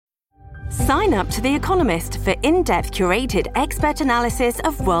Sign up to The Economist for in-depth curated expert analysis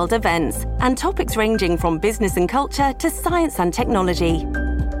of world events and topics ranging from business and culture to science and technology.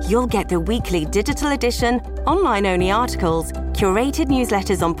 You'll get the weekly digital edition, online-only articles, curated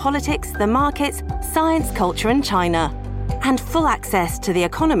newsletters on politics, the markets, science, culture and China, and full access to The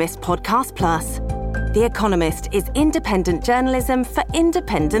Economist Podcast Plus. The Economist is independent journalism for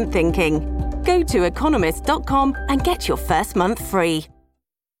independent thinking. Go to economist.com and get your first month free.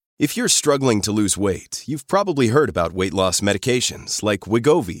 If you're struggling to lose weight, you've probably heard about weight loss medications like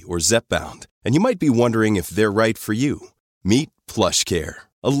Wegovy or Zepbound, and you might be wondering if they're right for you. Meet PlushCare,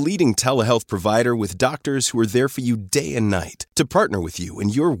 a leading telehealth provider with doctors who are there for you day and night to partner with you in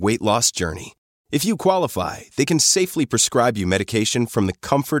your weight loss journey. If you qualify, they can safely prescribe you medication from the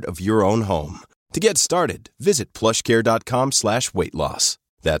comfort of your own home. To get started, visit plushcare.com/weightloss.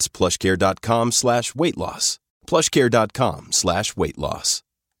 That's plushcare.com/weightloss. plushcare.com/weightloss.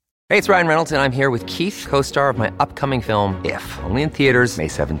 Hey, it's Ryan Reynolds, and I'm here with Keith, co-star of my upcoming film, If, only in theaters May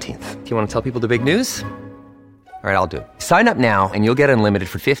 17th. Do you want to tell people the big news? All right, I'll do it. Sign up now and you'll get unlimited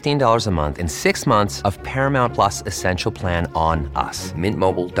for $15 a month and 6 months of Paramount Plus Essential Plan on us.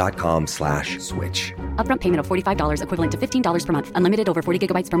 MintMobile.com/switch. Upfront payment of $45 equivalent to $15 per month. Unlimited over 40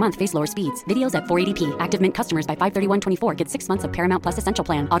 gigabytes per month. Face lower speeds. Videos at 480p. Active Mint customers by 531.24 get 6 months of Paramount Plus Essential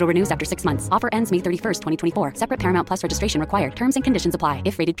Plan. Auto renews after 6 months. Offer ends May 31st, 2024. Separate Paramount Plus registration required. Terms and conditions apply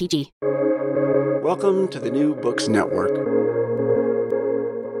if rated PG. Welcome to the New Books Network.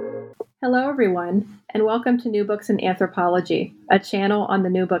 Hello, everyone, and welcome to New Books in Anthropology, a channel on the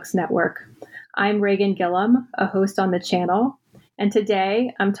New Books Network. I'm Reagan Gillum, a host on the channel, and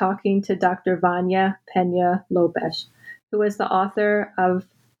today I'm talking to Dr. Vania Peña-López, who is the author of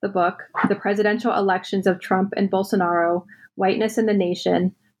the book, The Presidential Elections of Trump and Bolsonaro, Whiteness in the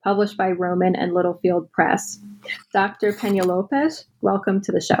Nation, published by Rowman and Littlefield Press. Dr. Peña-López, welcome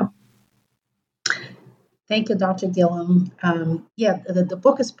to the show. Thank you, Dr. Gillum. The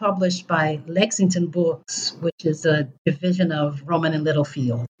book is published by Lexington Books, which is a division of Rowman and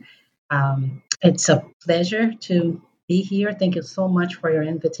Littlefield. It's a pleasure to be here. Thank you so much for your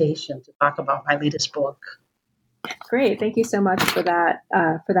invitation to talk about my latest book. Great. Thank you so much for that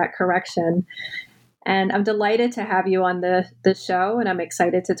correction. And I'm delighted to have you on the show, and I'm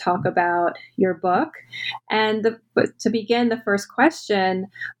excited to talk about your book. And to begin, the first question,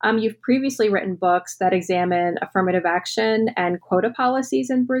 you've previously written books that examine affirmative action and quota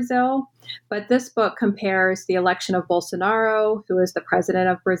policies in Brazil, but this book compares the election of Bolsonaro, who is the president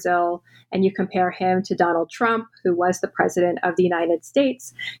of Brazil, and you compare him to Donald Trump, who was the president of the United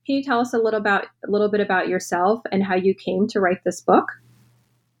States. Can you tell us a little bit about yourself and how you came to write this book?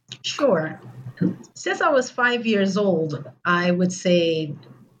 Sure. Since I was 5 years old, I would say,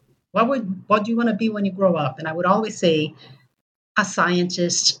 what do you want to be when you grow up? And I would always say a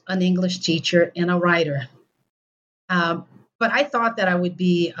scientist, an English teacher, and a writer. But I thought that I would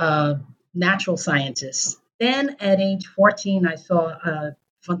be a natural scientist. Then at age 14, I saw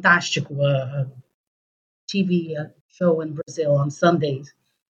Fantástico, a TV show in Brazil on Sundays.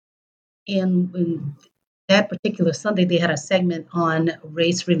 And that particular Sunday, they had a segment on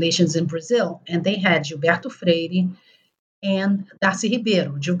race relations in Brazil, and they had Gilberto Freire and Darcy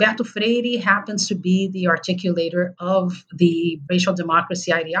Ribeiro. Gilberto Freire happens to be the articulator of the racial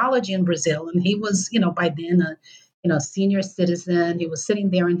democracy ideology in Brazil, and he was, by then a senior citizen. He was sitting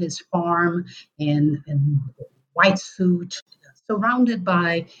there in his farm in white suit, surrounded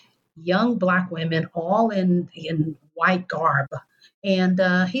by young Black women, all in white garb. And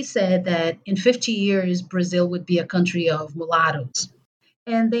he said that in 50 years, Brazil would be a country of mulattoes.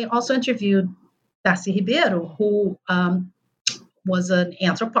 And they also interviewed Darcy Ribeiro, who was an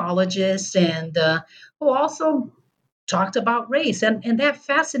anthropologist and who also talked about race. And that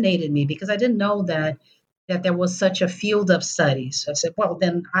fascinated me because I didn't know that there was such a field of studies. So I said, well,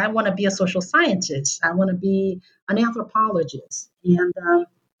 then I want to be a social scientist. I want to be an anthropologist. And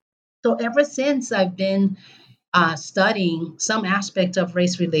so ever since I've been studying some aspect of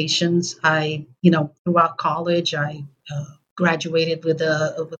race relations. Throughout college, I graduated with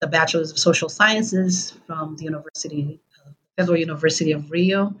a bachelor's of social sciences from the Federal University of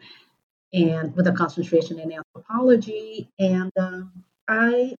Rio, and with a concentration in anthropology. And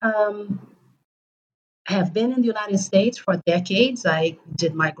I have been in the United States for decades. I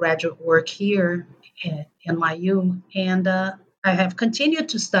did my graduate work here at NYU, and I have continued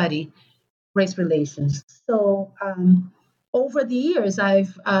to study race relations. So over the years,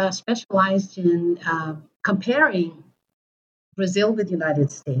 I've specialized in comparing Brazil with the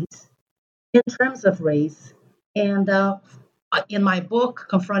United States in terms of race. And in my book,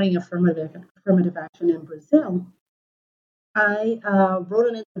 Confronting Affirmative Action in Brazil, I wrote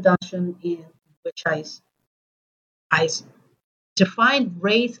an introduction in which I defined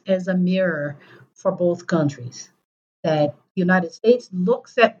race as a mirror for both countries. That the United States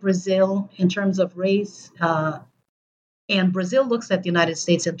looks at Brazil in terms of race, and Brazil looks at the United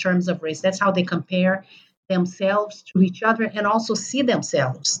States in terms of race. That's how they compare themselves to each other and also see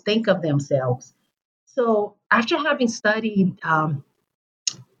themselves, think of themselves. So after having studied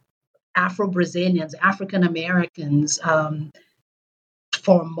Afro Brazilians, African Americans,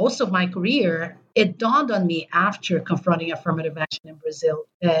 for most of my career, it dawned on me after confronting affirmative action in Brazil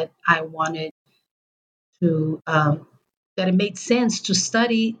that I wanted to, that it made sense to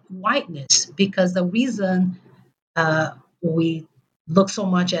study whiteness because the reason we look so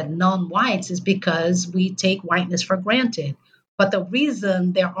much at non whites is because we take whiteness for granted. But the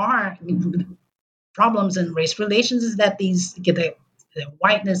reason there are problems in race relations is that the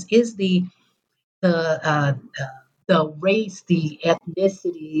whiteness is the the race, the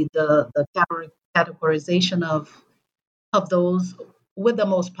ethnicity, the categorization of those with the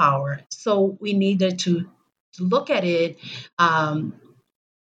most power. So we needed to look at it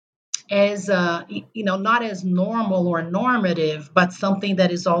as not as normal or normative, but something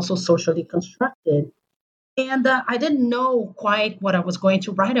that is also socially constructed. And I didn't know quite what I was going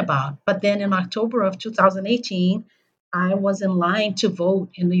to write about. But then in October of 2018, I was in line to vote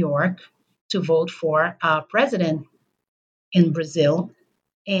in New York to vote for president in Brazil.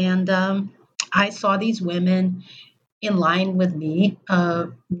 And I saw these women in line with me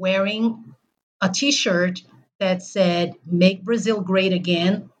wearing a t shirt that said, "Make Brazil Great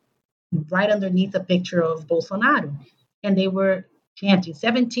Again," right underneath a picture of Bolsonaro. And they were chanting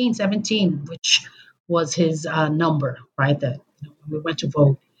 17, 17, which was his number, right? That we went to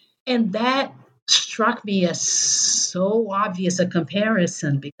vote. And that struck me as so obvious a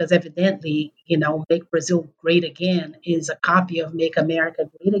comparison because evidently, Make Brazil Great Again is a copy of Make America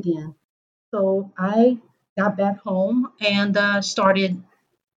Great Again. So I got back home and I started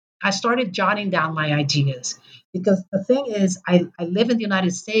jotting down my ideas because the thing is, I live in the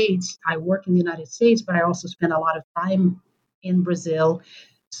United States, I work in the United States, but I also spend a lot of time in Brazil.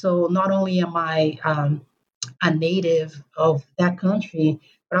 So not only am I a native of that country,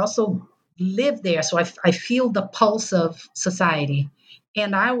 but I also live there. So I feel the pulse of society.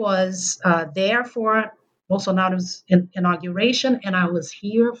 And I was there for Bolsonaro's inauguration, and I was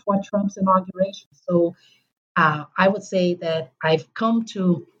here for Trump's inauguration. So I would say that I've come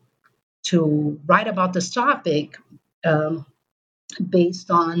to write about this topic um, based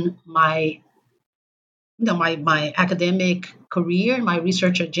on my academic career, my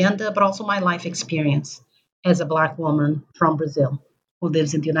research agenda, but also my life experience as a Black woman from Brazil who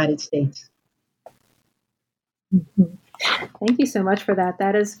lives in the United States. Mhm. Thank you so much for that.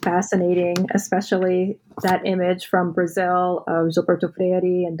 That is fascinating, especially that image from Brazil of Gilberto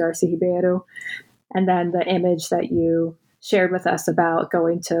Freire and Darcy Ribeiro, and then the image that you shared with us about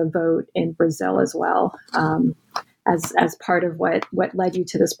going to vote in Brazil as well, as part of what led you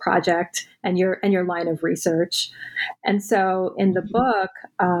to this project and your line of research. And so, in the book,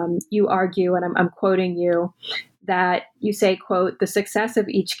 you argue, and I'm quoting you, that you say, quote, "The success of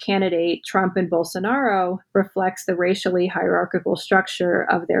each candidate, Trump and Bolsonaro, reflects the racially hierarchical structure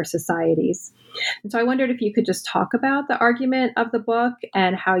of their societies." And so I wondered if you could just talk about the argument of the book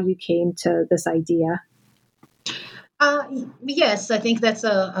and how you came to this idea. Uh, yes, I think that's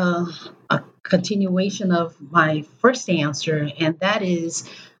a continuation of my first answer, and that is,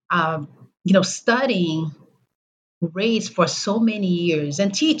 studying race for so many years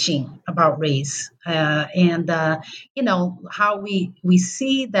and teaching about race, and how we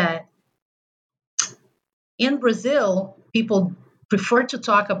see that in Brazil people prefer to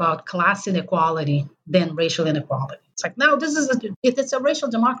talk about class inequality than racial inequality. It's like, no, it's a racial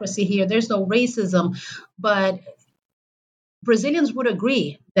democracy here. There's no racism, but Brazilians would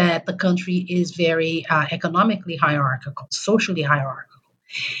agree that the country is very economically hierarchical, socially hierarchical.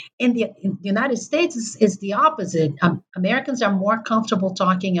 In the United States, is the opposite. Americans are more comfortable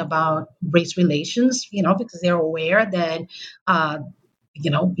talking about race relations, because they're aware that,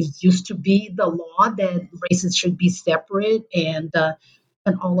 it used to be the law that races should be separate and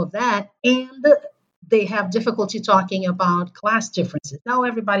all of that. And they have difficulty talking about class differences. Now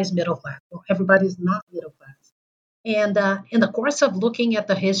everybody's middle class. Well, everybody's not middle class. And in the course of looking at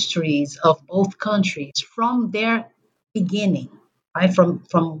the histories of both countries from their beginning, right, from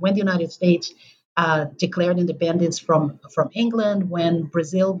when the United States declared independence from England, when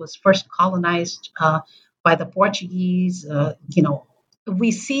Brazil was first colonized by the Portuguese,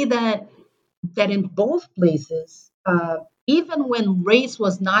 we see that in both places, even when race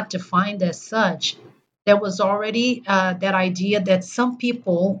was not defined as such, there was already that idea that some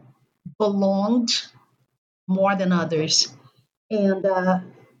people belonged more than others, and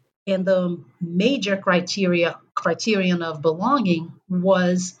the major criterion of belonging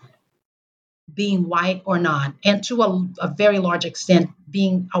was being white or not, and to a very large extent,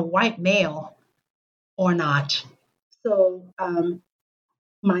 being a white male or not. So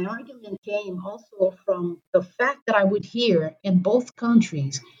my argument came also from the fact that I would hear in both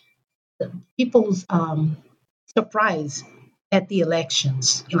countries people's surprise at the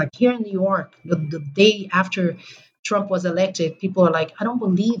elections. Like here in New York, the day after Trump was elected, people are like, I don't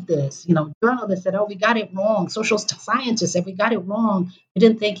believe this. Journalists said, oh, we got it wrong. Social scientists said, we got it wrong. We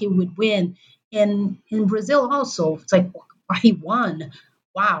didn't think he would win. And in Brazil also, it's like, he won.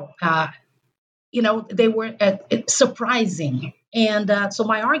 Wow. They were surprising. And so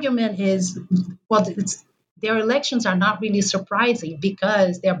my argument is, well, their elections are not really surprising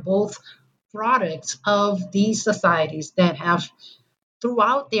because they're both products of these societies that have,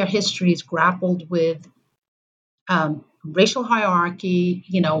 throughout their histories, grappled with racial hierarchy.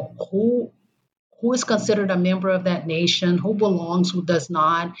 Who is considered a member of that nation, who belongs, who does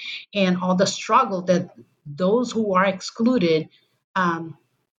not, and all the struggle that those who are excluded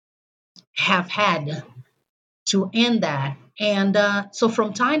have had to end that. And so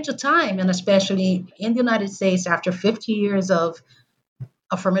from time to time, and especially in the United States, after 50 years of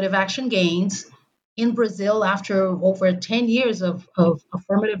affirmative action gains, in Brazil, after over 10 years of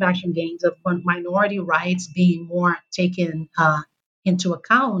affirmative action gains, of minority rights being more taken into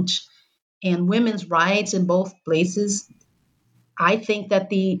account, and women's rights in both places, I think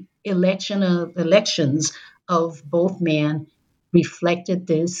that the elections of both men reflected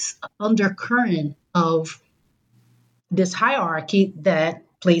this undercurrent of this hierarchy that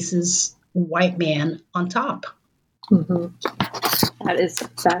places white men on top. Mm-hmm. That is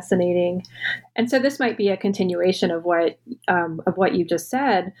fascinating. And so this might be a continuation of what you just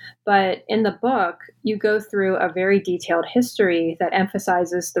said, but in the book, you go through a very detailed history that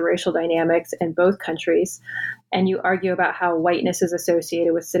emphasizes the racial dynamics in both countries, and you argue about how whiteness is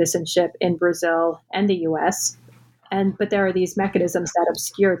associated with citizenship in Brazil and the U.S. But there are these mechanisms that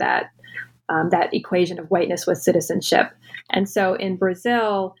obscure that equation of whiteness with citizenship. And so in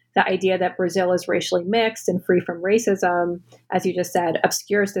Brazil, the idea that Brazil is racially mixed and free from racism, as you just said,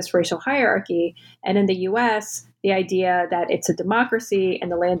 obscures this racial hierarchy. And in the US, the idea that it's a democracy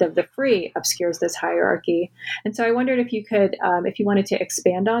and the land of the free obscures this hierarchy. And so I wondered if you could, if you wanted to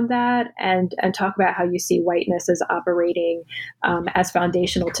expand on that and talk about how you see whiteness as operating as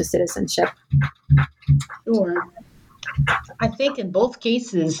foundational to citizenship. Sure. I think in both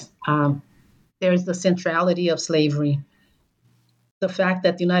cases, there's the centrality of slavery. The fact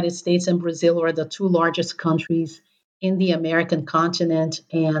that the United States and Brazil are the two largest countries in the American continent,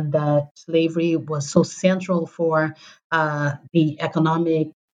 and that slavery was so central for the economic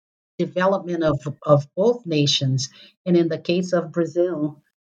development of both nations. And in the case of Brazil,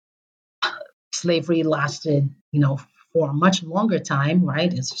 slavery lasted, for a much longer time,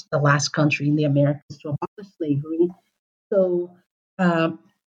 right? It's the last country in the Americas to abolish slavery. So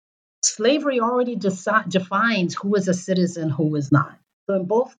slavery already defines who is a citizen, who is not. So in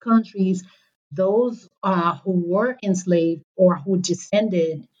both countries, those who were enslaved or who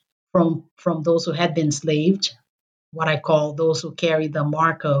descended from those who had been enslaved, what I call those who carry the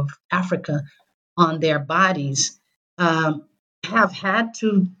mark of Africa on their bodies, have had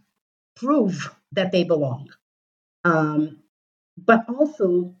to prove that they belong. But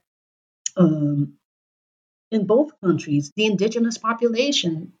also, in both countries, the indigenous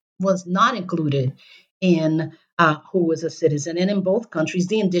population was not included in who was a citizen. And in both countries,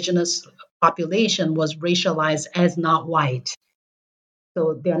 the indigenous population was racialized as not white.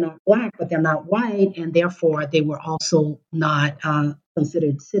 So they're not black, but they're not white, and therefore they were also not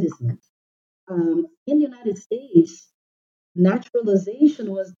considered citizens. In the United States,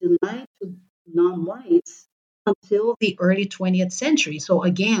 naturalization was denied to non-whites until the early 20th century. So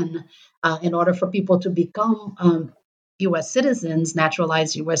again, in order for people to become U.S. citizens,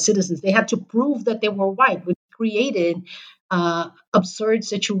 naturalized U.S. citizens, they had to prove that they were white, which created absurd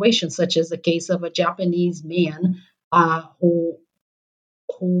situations, such as the case of a Japanese man who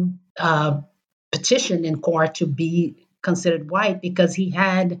petitioned in court to be considered white because he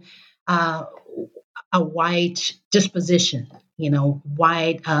had a white disposition,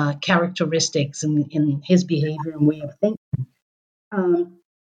 white characteristics in his behavior and way of thinking.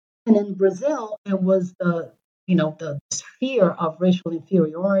 And in Brazil, it was the fear of racial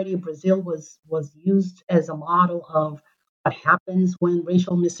inferiority. Brazil was used as a model of what happens when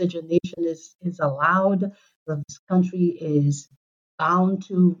racial miscegenation is allowed. This country is bound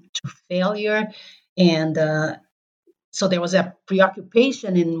to failure. And so there was a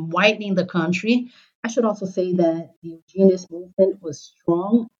preoccupation in whitening the country. I should also say that the eugenist movement was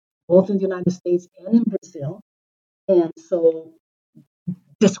strong both in the United States and in Brazil. And so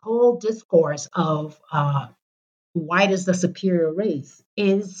this whole discourse of white is the superior race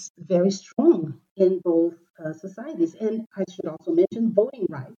is very strong in both societies. And I should also mention voting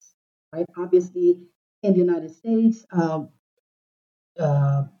rights, right? Obviously, in the United States,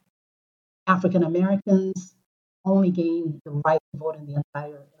 uh, African Americans only gained the right to vote in the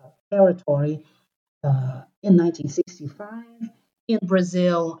entire territory in 1965. In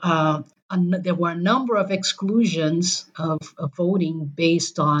Brazil, there were a number of exclusions of voting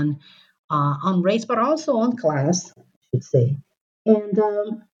based on race, but also on class, I should say. And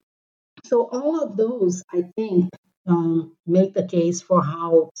so all of those, I think, make the case for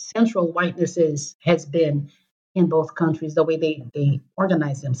how central whiteness has been in both countries, the way they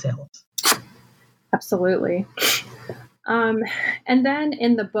organize themselves. Absolutely. And then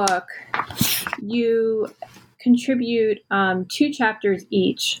in the book, you contribute 2 chapters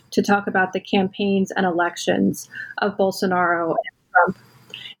each to talk about the campaigns and elections of Bolsonaro and Trump.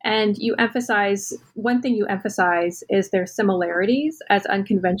 And one thing you emphasize is their similarities as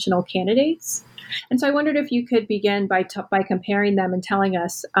unconventional candidates. And so I wondered if you could begin by comparing them and telling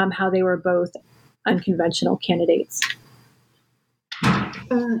us how they were both unconventional candidates.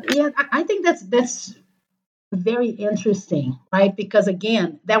 Yeah, I think that's very interesting, right? Because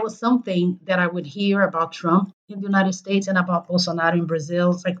again, that was something that I would hear about Trump in the United States and about Bolsonaro in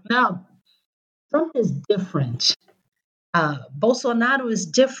Brazil. It's like, no, Trump is different. Bolsonaro is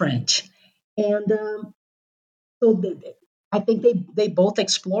different. And so I think they both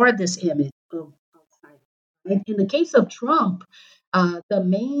explored this image of outside. Right? In the case of Trump, the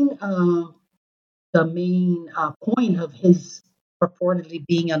main point of his purportedly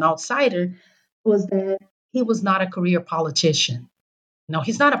being an outsider was that he was not a career politician. No,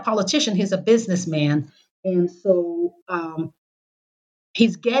 he's not a politician, he's a businessman. And so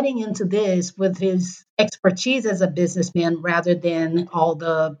he's getting into this with his expertise as a businessman rather than all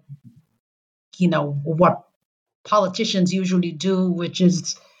the, what politicians usually do, which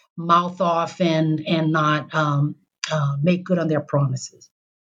is mouth off and not make good on their promises.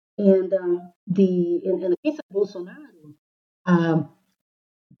 And in the case of Bolsonaro,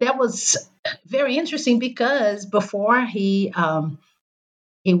 that was very interesting because before he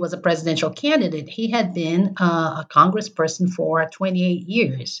was a presidential candidate, he had been a congressperson for 28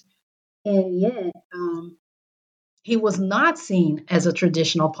 years. And yet, he was not seen as a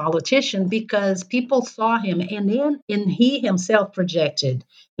traditional politician because people saw him, and he himself projected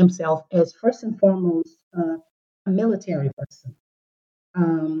himself as first and foremost a military person.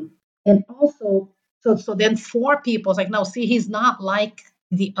 And also, so then for people, it's like, no, see, he's not like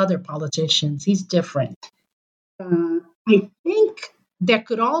the other politicians. He's different. I think there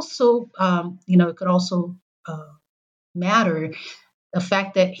could also, it could also matter the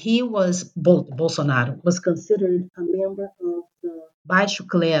fact that Bolsonaro was considered a member of the baixo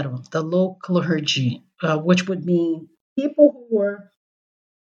clero, the low clergy, which would mean people who were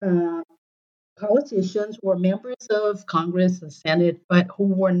politicians or members of Congress, the Senate, but who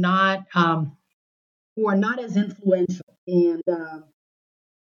were not as influential.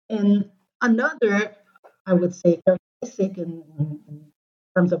 And another, I would say, characteristic in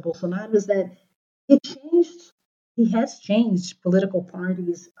terms of Bolsonaro is that he has changed political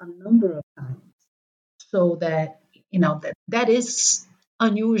parties a number of times, so that that is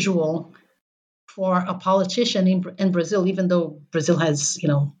unusual for a politician in Brazil, even though Brazil has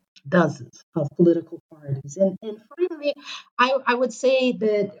dozens of political parties. And finally, I would say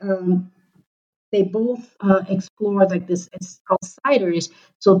that they both explored like this as outsiders.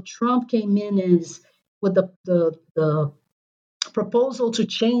 So Trump came in with the proposal to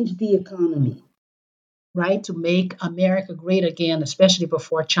change the economy, right, to make America great again, especially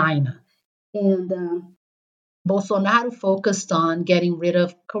before China. And Bolsonaro focused on getting rid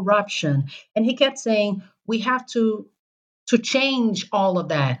of corruption, and he kept saying we have to change all of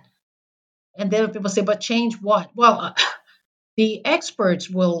that. And then people say, but change what? Well, the experts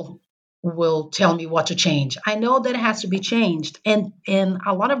will tell me what to change. I know that it has to be changed, and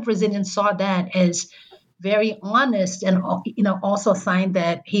a lot of Brazilians saw that as very honest, and also a sign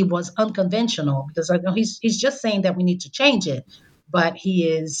that he was unconventional, because I know he's just saying that we need to change it, but he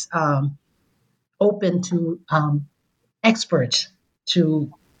is open to experts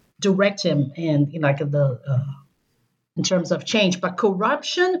to direct him in in terms of change. But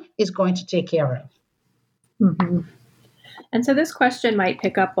corruption is going to take care of. Mm-hmm. And so this question might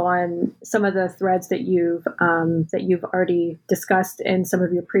pick up on some of the threads that you've already discussed in some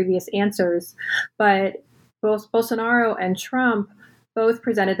of your previous answers. But both Bolsonaro and Trump both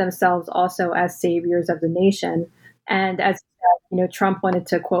presented themselves also as saviors of the nation. And as Trump wanted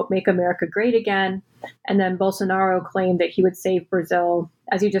to, quote, make America great again. And then Bolsonaro claimed that he would save Brazil,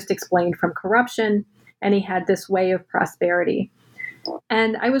 as you just explained, from corruption. And he had this way of prosperity.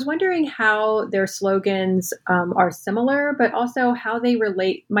 And I was wondering how their slogans are similar, but also how they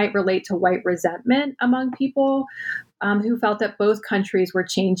might relate to white resentment among people who felt that both countries were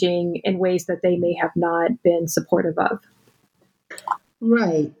changing in ways that they may have not been supportive of.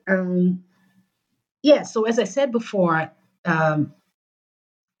 Right. Yeah. So as I said before,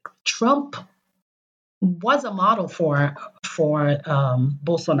 Trump was a model for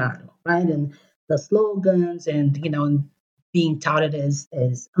Bolsonaro, right? And the slogans and being touted as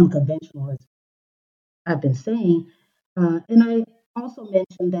unconventional, as I've been saying. And I also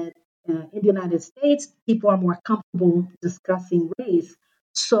mentioned that in the United States, people are more comfortable discussing race.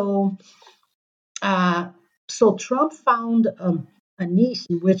 So, so Trump found a niche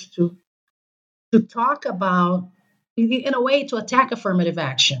in which to talk about, in a way, to attack affirmative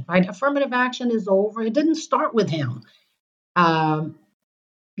action. Right? Affirmative action is over. It didn't start with him.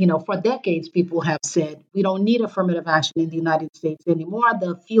 For decades, people have said we don't need affirmative action in the United States anymore.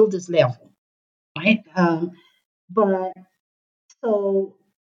 The field is level, right? But so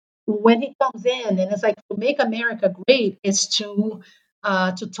when he comes in, and it's like, to make America great is to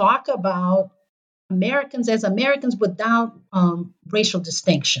talk about Americans as Americans without racial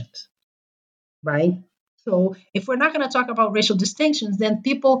distinctions, right? So if we're not going to talk about racial distinctions, then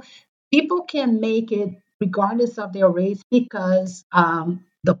people can make it regardless of their race, because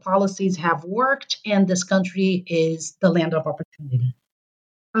the policies have worked and this country is the land of opportunity.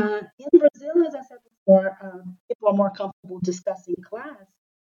 In Brazil, as I said before, people are more comfortable discussing class.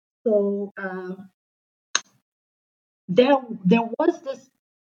 So there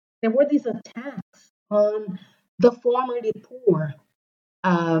were these attacks on the formerly poor.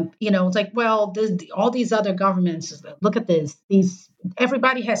 It's like, well, all these other governments, look at this.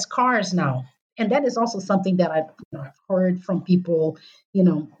 Everybody has cars now. And that is also something that I've heard from people,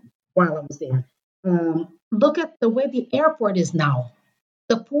 while I was there. Look at the way the airport is now.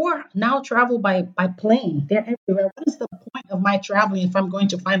 The poor now travel by plane. They're everywhere. What is the point of my traveling if I'm going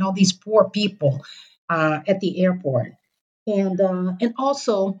to find all these poor people at the airport? And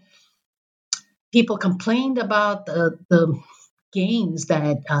also, people complained about the gains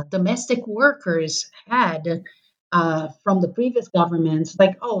that domestic workers had from the previous governments.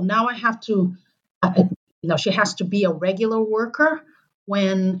 Like, oh, now I have to, she has to be a regular worker,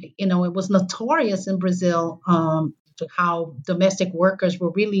 when, it was notorious in Brazil how domestic workers were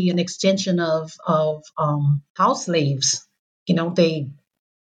really an extension of house slaves.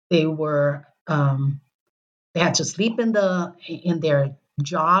 They were they had to sleep in their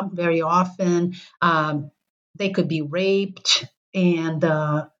job very often. They could be raped, and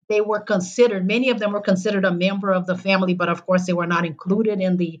they were considered. Many of them were considered a member of the family, but of course they were not included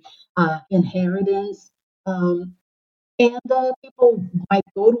in the inheritance. And people might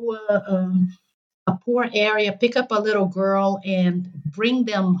go to a poor area, pick up a little girl and bring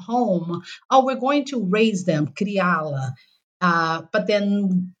them home. Oh, we're going to raise them, criá-la. But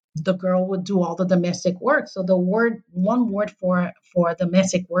then the girl would do all the domestic work. So one word for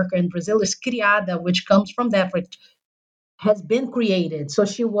domestic worker in Brazil is criada, which comes from that, which has been created. So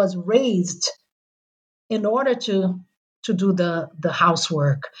she was raised in order to do the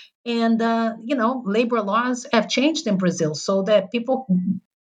housework. And labor laws have changed in Brazil so that people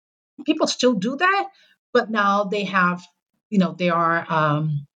still do that, but now they have,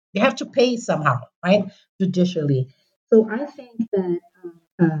 they have to pay somehow, right? Judicially. So I think that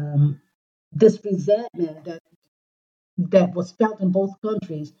this resentment that was felt in both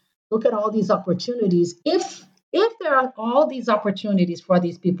countries, look at all these opportunities. If there are all these opportunities for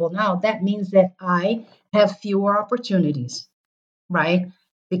these people now, that means that I have fewer opportunities, right?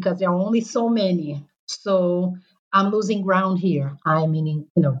 Because there are only so many. So I'm losing ground here. Meaning,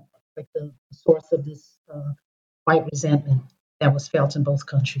 like the source of this white resentment that was felt in both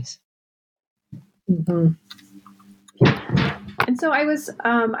countries. Mm-hmm. And so I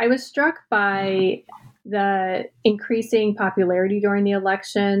was struck by the increasing popularity during the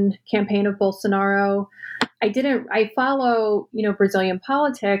election campaign of Bolsonaro. I follow, Brazilian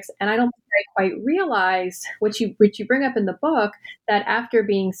politics, and I don't think I quite realized which you bring up in the book, that after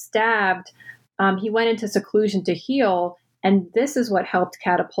being stabbed, he went into seclusion to heal. And this is what helped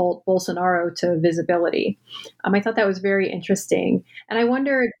catapult Bolsonaro to visibility. I thought that was very interesting. And I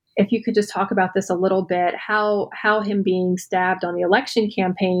wondered if you could just talk about this a little bit, how him being stabbed on the election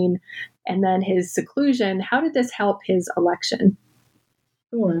campaign and then his seclusion, how did this help his election?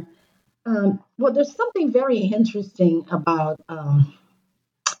 Sure. Well, there's something very interesting about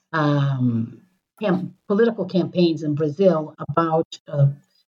political campaigns in Brazil about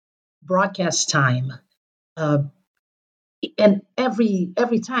broadcast time. Uh, and every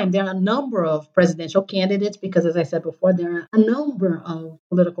time there are a number of presidential candidates because, as I said before, there are a number of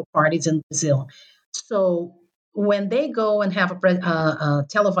political parties in Brazil. So when they go and have a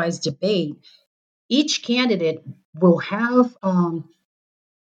televised debate, each candidate will have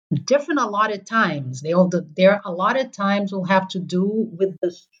different allotted times. Their allotted times will have to do with the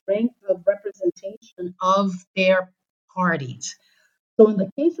strength of representation of their parties. So in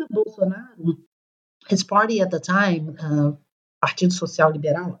the case of Bolsonaro, his party at the time, Partido Social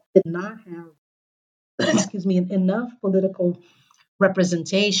Liberal, did not have, excuse me, enough political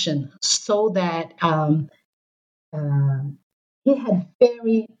representation so that he had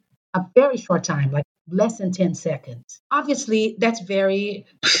a very short time, like less than 10 seconds. Obviously, that's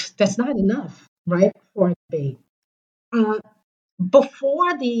not enough, right, for a debate.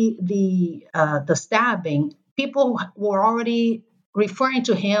 Before the stabbing, people were already referring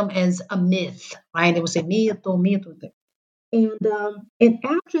to him as a myth, right? They would say mito. And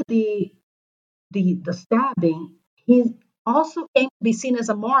after the stabbing, he also came to be seen as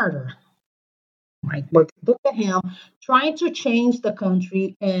a martyr. Right, look at him trying to change the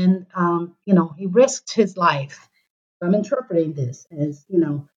country, and he risked his life. I'm interpreting this as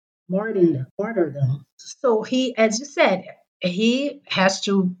martyrdom. So he, as you said, he has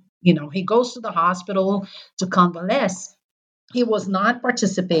to, he goes to the hospital to convalesce. He was not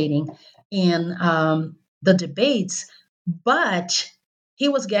participating in the debates, but he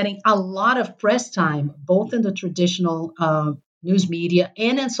was getting a lot of press time, both in the traditional news media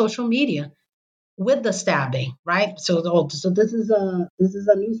and in social media, with the stabbing, right? So this is a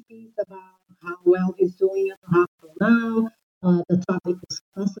news piece about how well he's doing at the hospital now. The topic is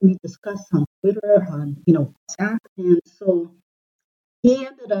constantly discussed on Twitter, on WhatsApp, and so he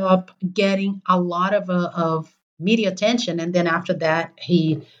ended up getting a lot of media attention, and then after that,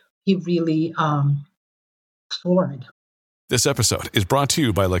 he really soared. This episode is brought to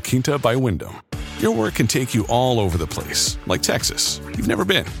you by La Quinta by Wyndham. Your work can take you all over the place, like Texas. You've never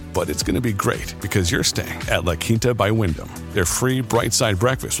been, but it's going to be great because you're staying at La Quinta by Wyndham. Their free Bright Side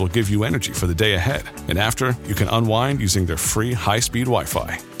breakfast will give you energy for the day ahead. And after, you can unwind using their free high-speed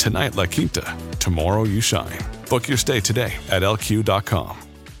Wi-Fi. Tonight, La Quinta. Tomorrow, you shine. Book your stay today at lq.com.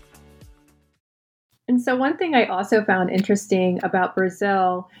 And so one thing I also found interesting about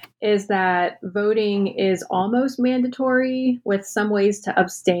Brazil is that voting is almost mandatory with some ways to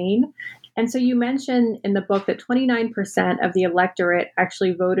abstain. And so you mentioned in the book that 29% of the electorate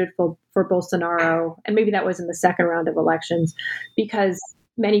actually voted for Bolsonaro, and maybe that was in the second round of elections, because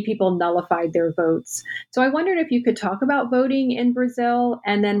many people nullified their votes. So I wondered if you could talk about voting in Brazil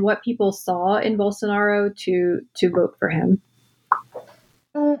and then what people saw in Bolsonaro to vote for him.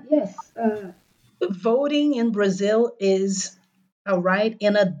 Yes. Voting in Brazil is a right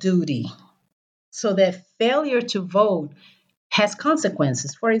and a duty. So that failure to vote has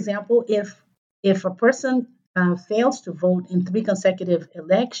consequences. For example, if a person fails to vote in 3 consecutive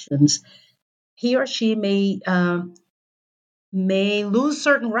elections, he or she may lose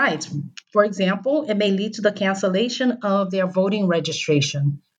certain rights. For example, it may lead to the cancellation of their voting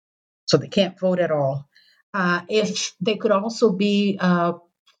registration, so they can't vote at all. If they could also be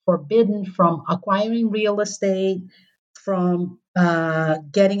forbidden from acquiring real estate, from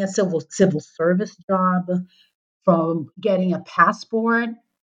getting a civil service job, from getting a passport,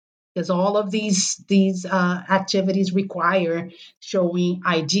 because all of these activities require showing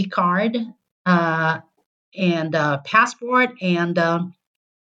ID card and passport and a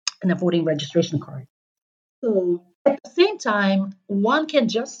voting registration card. So at the same time, one can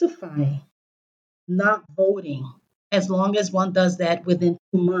justify not voting as long as one does that within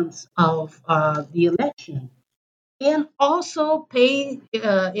 2 months of the election. And also pay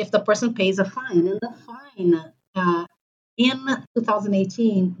if the person pays a fine. And the fine in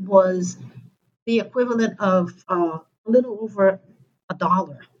 2018 was the equivalent of a little over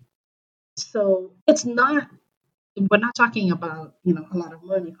 $1. So we're not talking about a lot of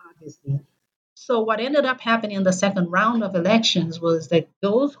money, obviously. So what ended up happening in the second round of elections was that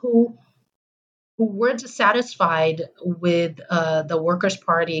those who were dissatisfied with the Workers'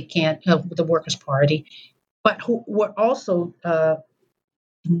 Party but who were also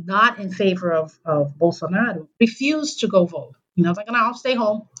not in favor of Bolsonaro, refused to go vote. Like, I'll stay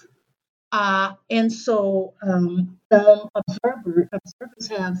home. And so observers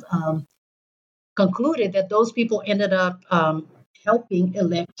have concluded that those people ended up helping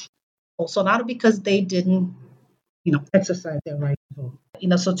elect Bolsonaro because they didn't, exercise their right to vote.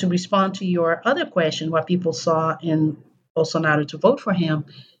 So to respond to your other question, what people saw in Bolsonaro to vote for him,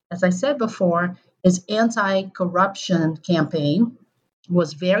 as I said before, his anti-corruption campaign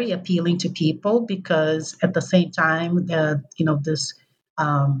was very appealing to people because at the same time, this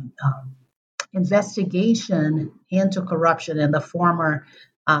um, um, investigation into corruption in the former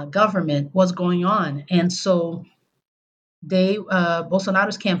government was going on, and so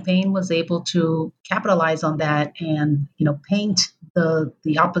Bolsonaro's campaign was able to capitalize on that and paint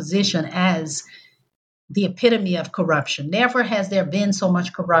the opposition as the epitome of corruption. Never has there been so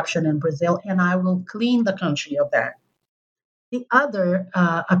much corruption in Brazil, and I will clean the country of that. The other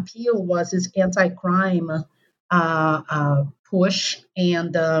appeal was his anti-crime push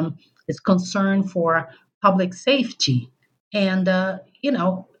and his concern for public safety. And, that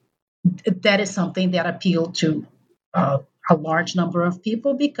is something that appealed to a large number of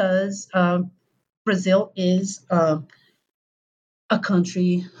people because Brazil is a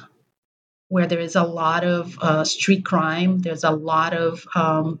country where there is a lot of street crime. There's a lot of,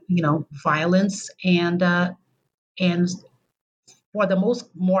 violence and for the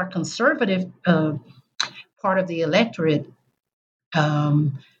more conservative part of the electorate,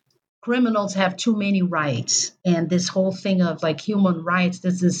 criminals have too many rights. And this whole thing of like human rights,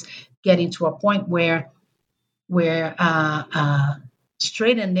 this is getting to a point where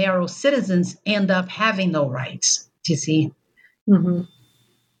straight and narrow citizens end up having no rights. Do you see? Mm-hmm.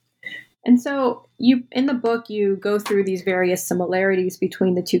 And so in the book, you go through these various similarities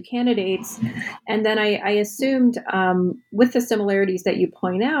between the two candidates. And then I assumed with the similarities that you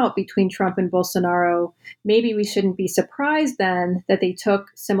point out between Trump and Bolsonaro, maybe we shouldn't be surprised then that they took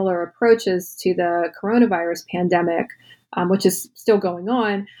similar approaches to the coronavirus pandemic, which is still going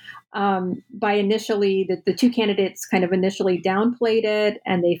on. By initially, the two candidates kind of initially downplayed it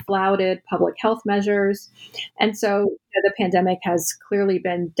and they flouted public health measures. And so the pandemic has clearly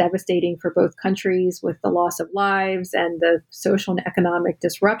been devastating for both countries with the loss of lives and the social and economic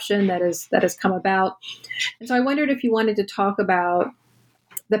disruption that has come about. And so I wondered if you wanted to talk about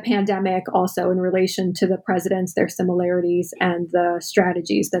the pandemic also in relation to the presidents, their similarities and the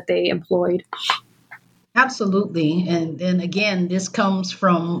strategies that they employed. Absolutely. And then again, this comes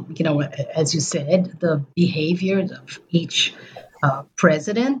from, as you said, the behavior of each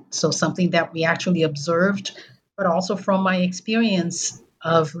president. So something that we actually observed, but also from my experience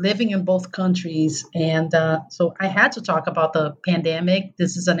of living in both countries. And so I had to talk about the pandemic.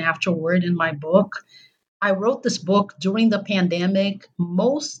 This is an afterword in my book. I wrote this book during the pandemic.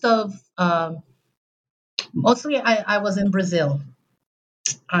 Mostly I was in Brazil.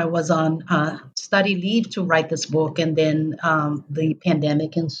 I was on study leave to write this book, and then the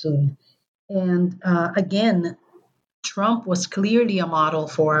pandemic ensued. And again, Trump was clearly a model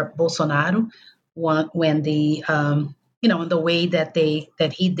for Bolsonaro when the in the way that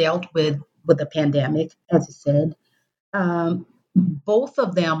he dealt with the pandemic, as he said. Both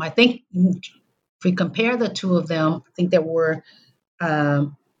of them, I think, if we compare the two of them, I think there were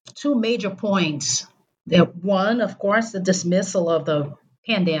two major points. One, of course, the dismissal of the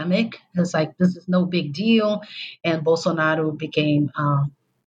pandemic. It's like, this is no big deal. And Bolsonaro became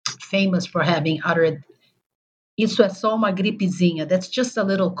famous for having uttered, "Isso é só uma gripezinha." That's just a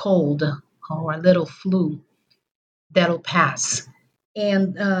little cold or a little flu that'll pass.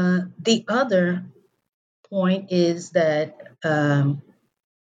 And the other point is that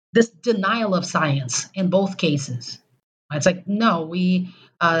this denial of science in both cases. It's like, no, the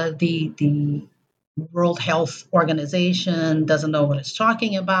World Health Organization doesn't know what it's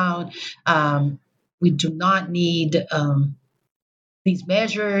talking about. We do not need these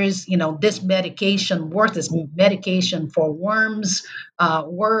measures. This medication works. This medication for worms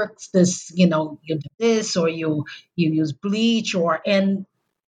works. This, you do this, or you use bleach, and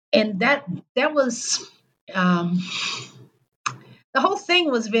that was. The whole thing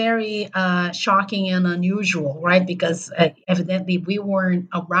was very shocking and unusual, right? Because evidently we weren't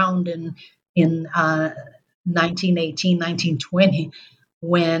around in 1918, 1920,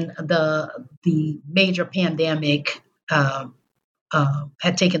 when the major pandemic had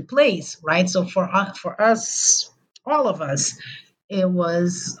taken place, right? So for us, all of us, it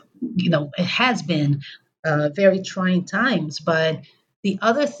was, it has been very trying times. But the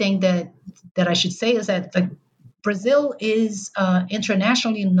other thing that I should say is that Brazil is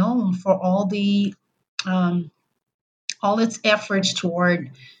internationally known for all its efforts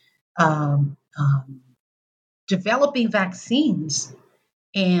toward developing vaccines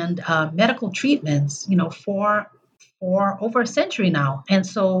and medical treatments, for over a century now. And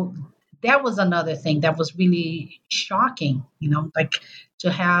so that was another thing that was really shocking, like to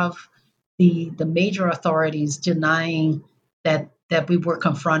have the major authorities denying that we were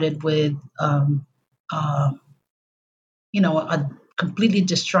confronted with, a completely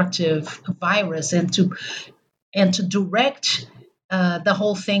destructive virus, and to direct the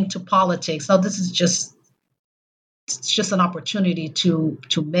whole thing to politics. Now, this is just an opportunity to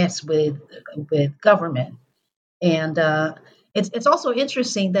mess with government. And it's also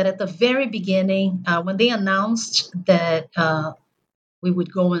interesting that at the very beginning, when they announced that we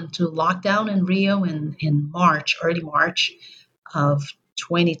would go into lockdown in Rio in March, early March of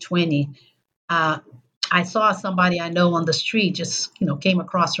 2020, I saw somebody I know on the street, just came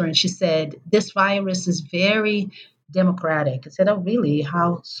across her, and she said, "This virus is very democratic." I said, "Oh, really?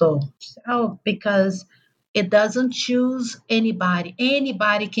 How so?" She said, "Oh, because it doesn't choose anybody.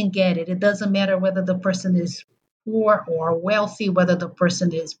 Anybody can get it. It doesn't matter whether the person is poor or wealthy, whether the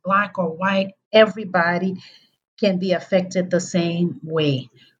person is black or white. Everybody can be affected the same way."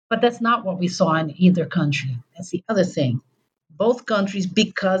 But that's not what we saw in either country. That's the other thing. Both countries,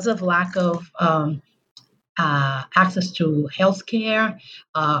 because of lack of access to healthcare,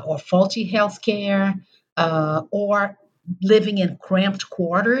 or faulty healthcare, or living in cramped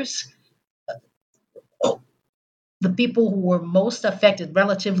quarters, the people who were most affected,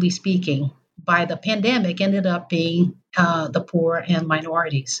 relatively speaking, by the pandemic ended up being the poor and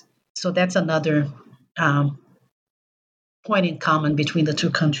minorities. So that's another point in common between the two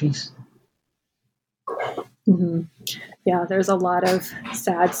countries. Mm-hmm. Yeah, there's a lot of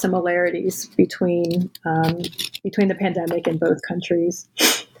sad similarities between the pandemic in both countries,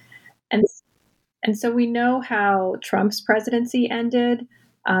 and so we know how Trump's presidency ended,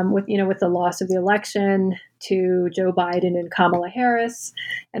 with the loss of the election to Joe Biden and Kamala Harris.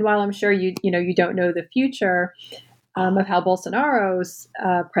 And while I'm sure you don't know the future of how Bolsonaro's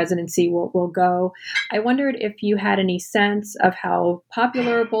presidency will go, I wondered if you had any sense of how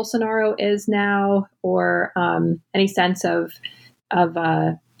popular Bolsonaro is now, or any sense of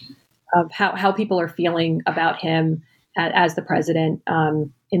how people are feeling about him as the president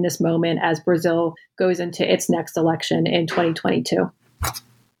in this moment, as Brazil goes into its next election in 2022.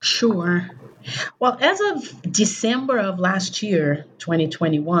 Sure. Well, as of December of last year,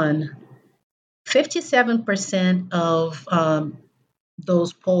 2021, 57% of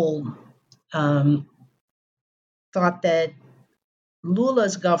those polled thought that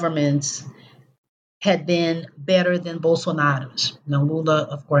Lula's government had been better than Bolsonaro's. Now, Lula,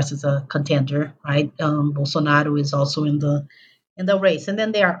 of course, is a contender, right? Bolsonaro is also in the race, and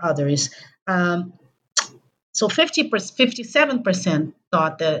then there are others. So 57%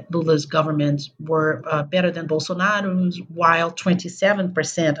 thought that Lula's government were better than Bolsonaro's, while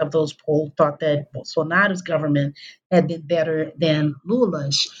 27% of those polled thought that Bolsonaro's government had been better than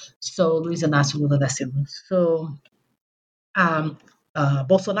Lula's. So Luiz Inácio Lula da Silva. So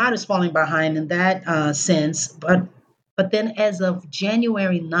Bolsonaro is falling behind in that sense. But then as of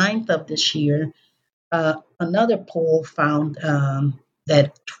January 9th of this year, another poll found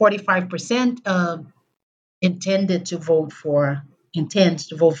that 45% intend to vote for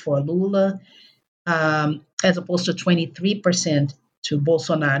Lula, as opposed to 23% to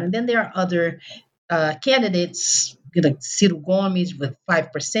Bolsonaro. And then there are other candidates, like Ciro Gomes with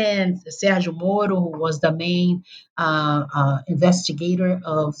 5%, Sergio Moro, who was the main investigator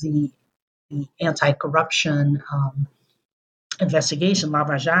of the anti-corruption investigation,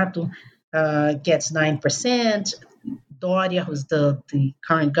 Lava Jato, gets 9%. Doria, who's the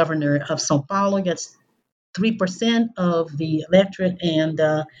current governor of São Paulo, gets 3% of the electorate, and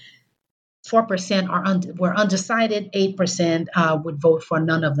 4% were undecided. 8% would vote for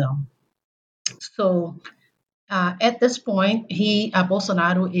none of them. So at this point,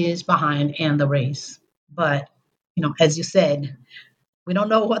 Bolsonaro is behind in the race. But as you said, we don't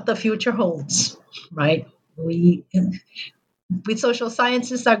know what the future holds, right? We social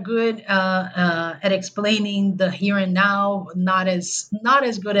scientists are good at explaining the here and now, not as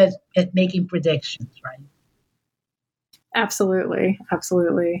good at making predictions, right? Absolutely.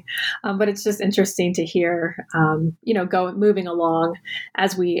 But it's just interesting to hear, moving along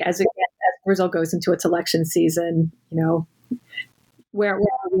as Brazil goes into its election season, where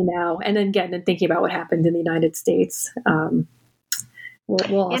are we now? And then getting thinking about what happened in the United States.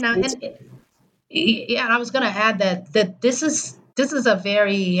 We'll and I was going to add that this is a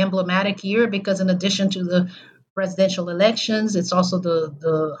very emblematic year, because in addition to the presidential elections, it's also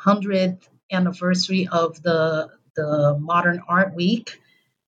the 100th anniversary of the Modern Art Week,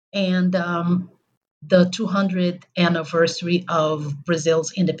 and the 200th anniversary of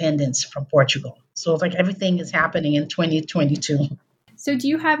Brazil's independence from Portugal. So it's like everything is happening in 2022. So do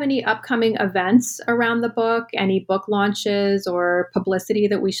you have any upcoming events around the book, any book launches or publicity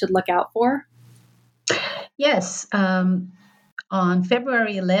that we should look out for? Yes. On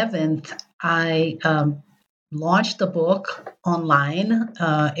February 11th, I launched the book online.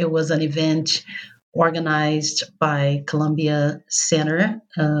 It was an event organized by Columbia Center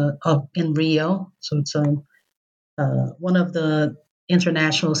up in Rio. So it's one of the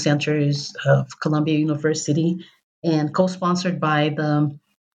international centers of Columbia University, and co-sponsored by the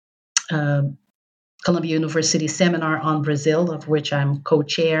Columbia University Seminar on Brazil, of which I'm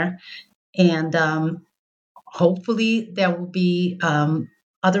co-chair. And hopefully there will be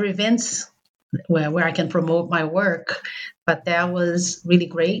other events where I can promote my work. But that was really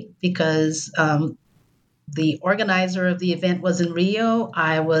great because the organizer of the event was in Rio.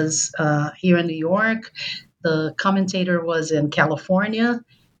 I was here in New York. The commentator was in California,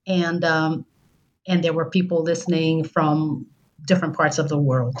 and there were people listening from different parts of the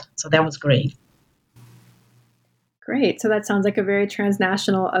world. So that was great. Great. So that sounds like a very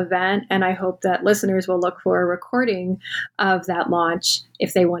transnational event, and I hope that listeners will look for a recording of that launch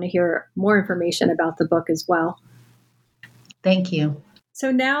if they want to hear more information about the book as well. Thank you.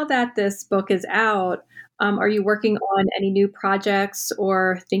 So now that this book is out, are you working on any new projects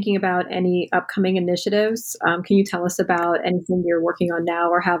or thinking about any upcoming initiatives? Can you tell us about anything you're working on now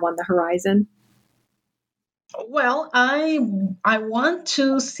or have on the horizon? Well, I want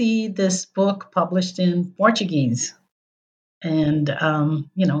to see this book published in Portuguese, and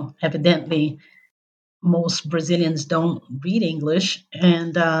evidently most Brazilians don't read English,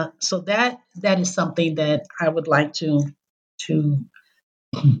 and so that is something that I would like to do,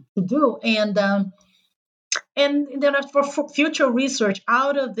 and then for future research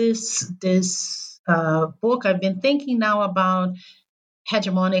out of this book, I've been thinking now about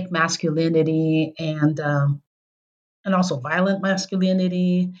hegemonic masculinity and also violent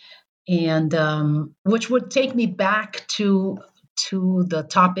masculinity, and which would take me back to the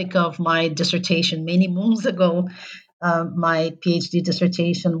topic of my dissertation many moons ago. My PhD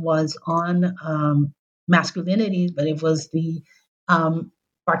dissertation was on masculinity, but it was the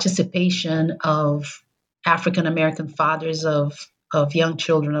participation of African American fathers of young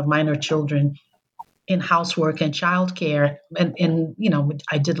children, of minor children, in housework and childcare, and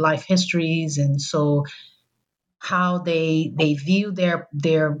I did life histories, and so how they view their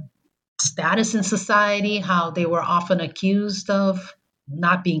status in society, how they were often accused of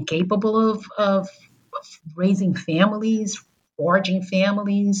not being capable of raising families, forging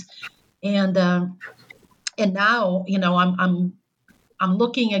families, and now I'm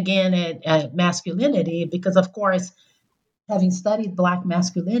looking again at masculinity because, of course, having studied Black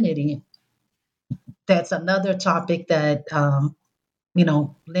masculinity, that's another topic that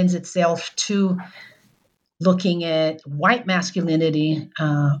lends itself to looking at white masculinity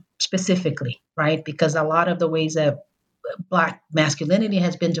specifically, right? Because a lot of the ways that Black masculinity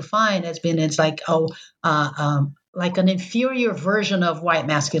has been defined it's like like an inferior version of white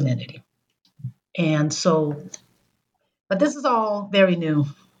masculinity, and so. But this is all very new.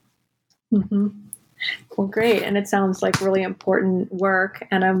 Mm-hmm. Well, great, and it sounds like really important work.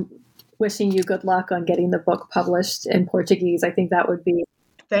 And I'm wishing you good luck on getting the book published in Portuguese. I think that would be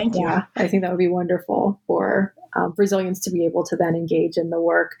Thank you. Yeah, I think that would be wonderful for Brazilians to be able to then engage in the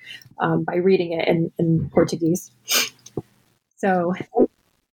work by reading it in Portuguese. So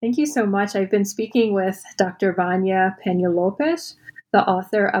thank you so much. I've been speaking with Dr. Vania Peña-Lopes, the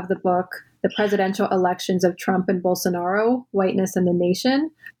author of the book, The Presidential Elections of Trump and Bolsonaro, Whiteness and the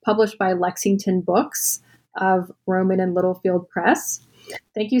Nation, published by Lexington Books of Rowman and Littlefield Press.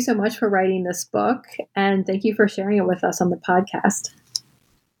 Thank you so much for writing this book, and thank you for sharing it with us on the podcast.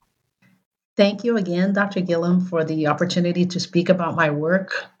 Thank you again, Dr. Gillum, for the opportunity to speak about my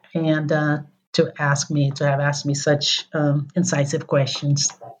work and to have asked me such incisive questions.